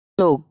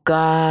तो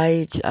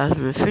गाइज आज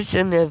मैं फिर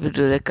से नया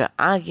वीडियो लेकर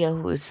आ गया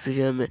हूँ। इस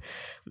वीडियो में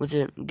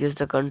मुझे guess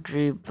the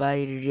country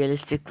bye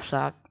realistic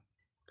flag.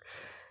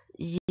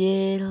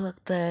 ये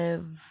लगता है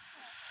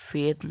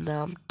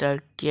वियतनाम,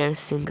 टर्की एंड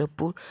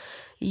सिंगापुर।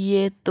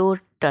 ये तो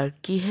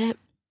टर्की है।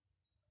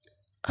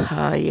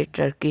 हाँ, ये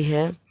टर्की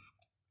है।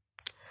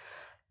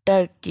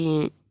 Turkey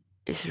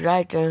is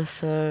right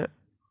answer.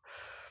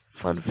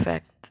 Fun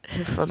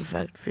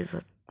fact भी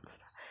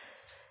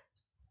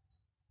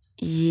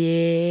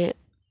ये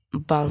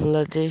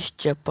बांग्लादेश,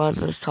 जापान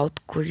और साउथ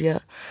कोरिया।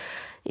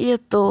 ये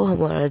तो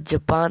हमारा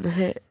जापान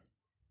है।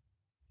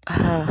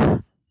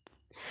 हाँ,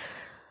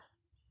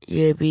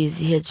 ये भी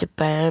इजी है,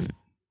 जापान।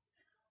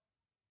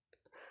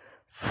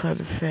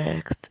 फन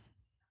फैक्ट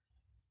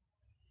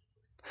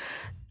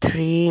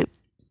 3,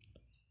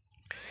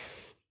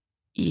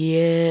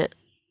 ये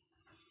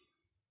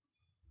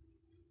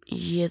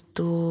ये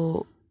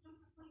तो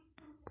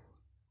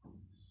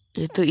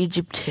ये तो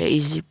इजिप्ट है,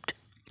 इजिप्ट।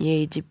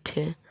 ये इजिप्ट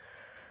है।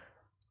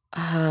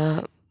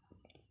 हाँ।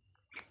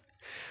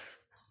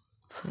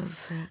 फन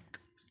फैक्ट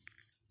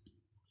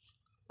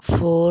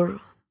 4,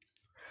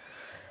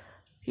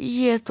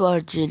 ये तो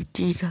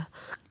अर्जेंटीना।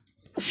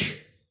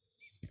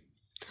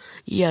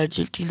 ये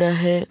अर्जेंटीना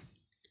है।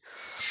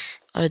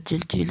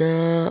 अर्जेंटीना।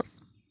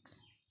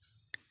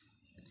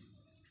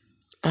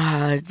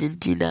 हाँ,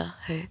 अर्जेंटीना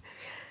है।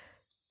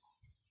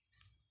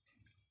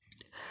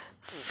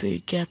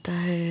 फिर क्या आता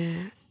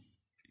है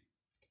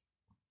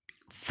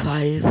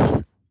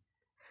 5,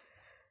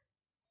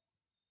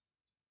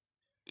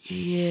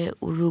 ये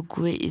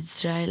उरुग्वे,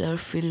 इजराइल और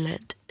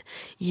फिनलैंड।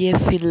 ये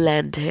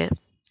फिनलैंड है।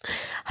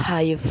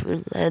 हाँ, ये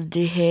फिनलैंड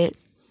है।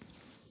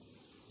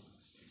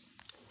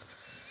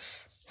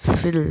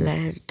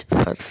 Finland.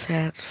 Fun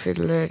fact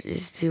Finland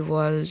is the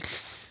world's.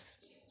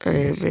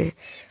 में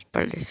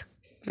पढ़ने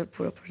सकते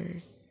पूरा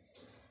पढ़े।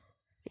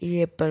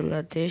 ये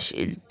बांग्लादेश,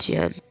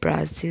 इंडिया,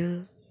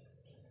 ब्राजील।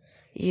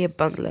 ये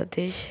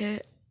बांग्लादेश है।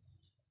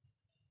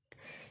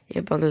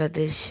 ये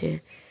बांग्लादेश है।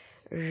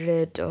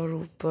 रेड और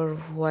ऊपर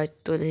व्हाइट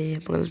तो नहीं है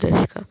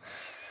बांग्लादेश का।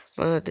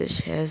 Bangladesh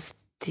has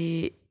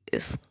the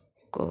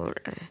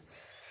score.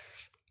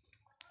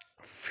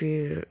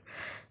 फिर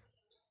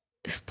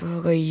इस पर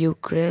होगा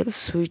यूक्रेन,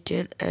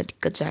 स्वीडन एंड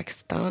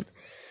कजाकिस्तान।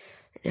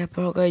 यहाँ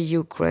पर होगा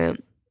यूक्रेन।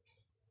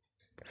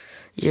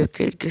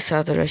 यूक्रेन के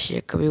साथ रशिया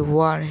का भी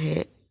वार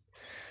है।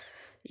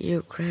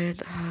 यूक्रेन।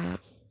 हाँ।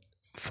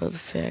 फन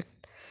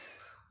फैक्ट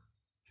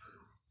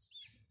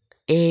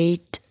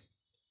 8,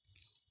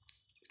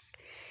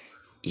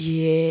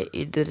 ये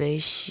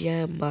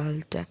इंडोनेशिया,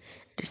 माल्टा,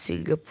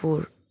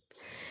 सिंगापुर।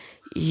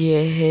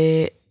 ये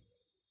है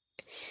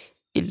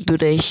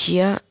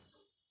इंडोनेशिया।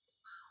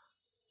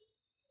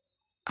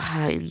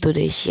 हाँ,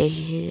 इंडोनेशिया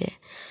ही है।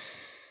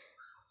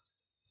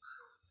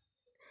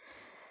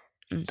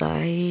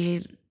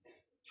 9,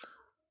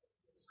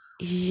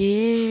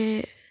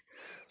 ये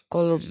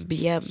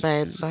कोलंबिया,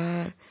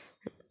 म्यांमार,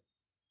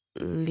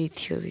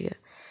 लिथुआनिया।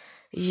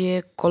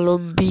 ये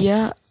कोलंबिया।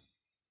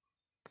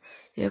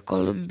 ये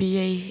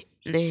कोलंबिया ही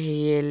नहीं,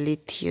 ये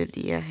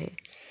लिथुआनिया है।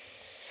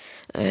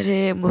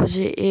 अरे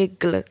मुझे एक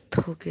गलत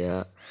हो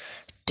गया।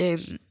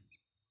 10,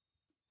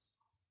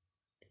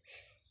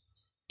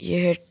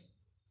 ये है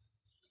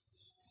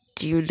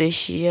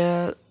ट्यूनेशिया,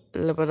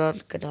 लेबनान,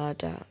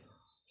 कनाडा।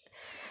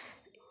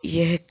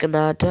 ये है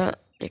कनाडा।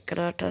 ये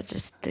कनाडा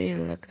जैसे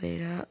लग नहीं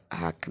रहा।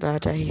 हाँ,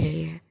 कनाडा ही है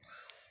ये।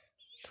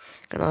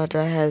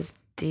 Canada has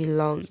the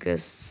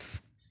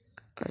longest.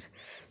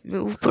 मैं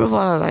ऊपर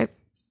वाला लाइक।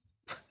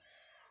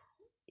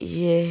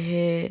 ये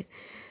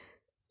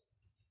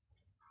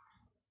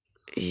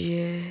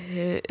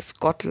है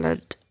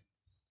स्कॉटलैंड।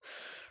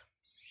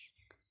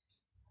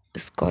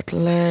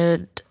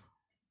 स्कॉटलैंड।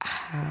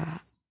 हाँ।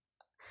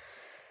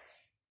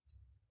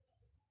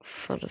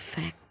 फन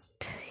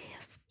फैक्ट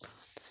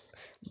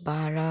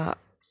 12,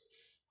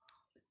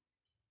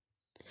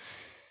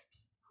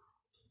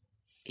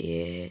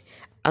 ये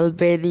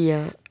अल्बेनिया।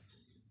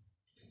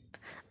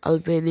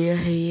 अल्बेनिया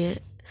है ये।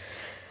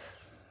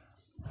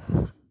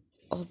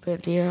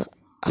 अल्बेनिया।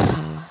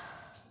 हाँ।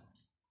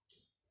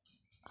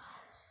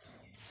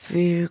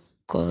 फिर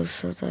कौन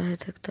सा था है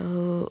देखता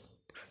हूँ।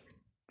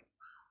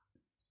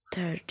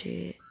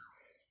 30,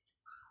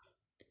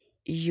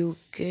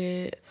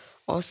 यूके,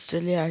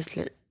 ऑस्ट्रेलिया,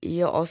 आइसलैंड।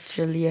 ये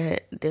ऑस्ट्रेलिया है।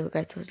 देखो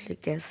कैसे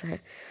ऑस्ट्रेलिया कैसा है।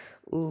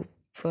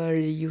 ऊपर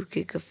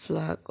यूके का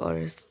फ्लैग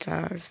और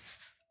स्टार्स।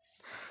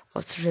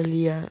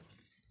 ऑस्ट्रेलिया।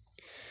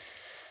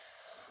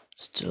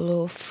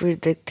 चलो फिर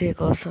देखते हैं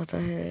कौन सा आता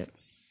है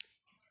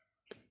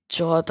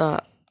 14,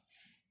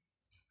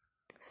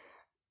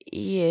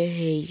 ये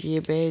है ये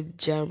में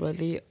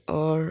जर्मनी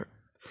और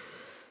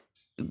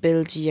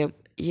बेल्जियम।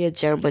 ये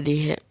जर्मनी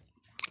है।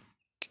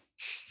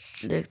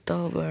 देखता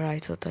हूँ मैं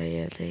राइट होता है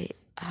या नहीं।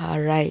 हाँ,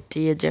 राइट,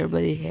 ये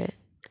जर्मनी है।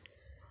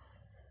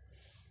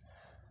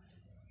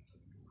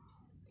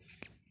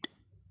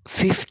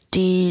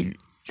 15,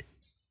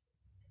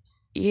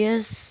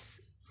 yes,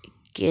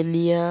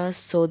 Kenya,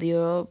 Saudi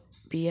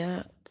Arabia,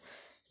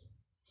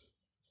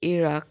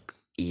 Iraq.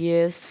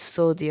 ये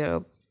सऊदी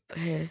अरब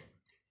है।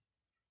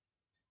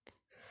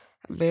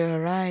 मेरा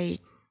राइट।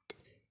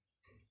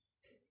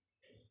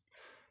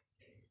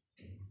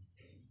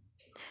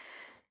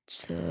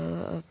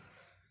 तो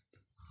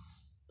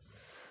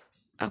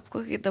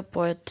आपको कितना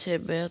पॉइंट है?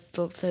 मेरा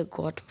तो से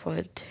गॉड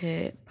पॉइंट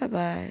है। Bye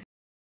bye.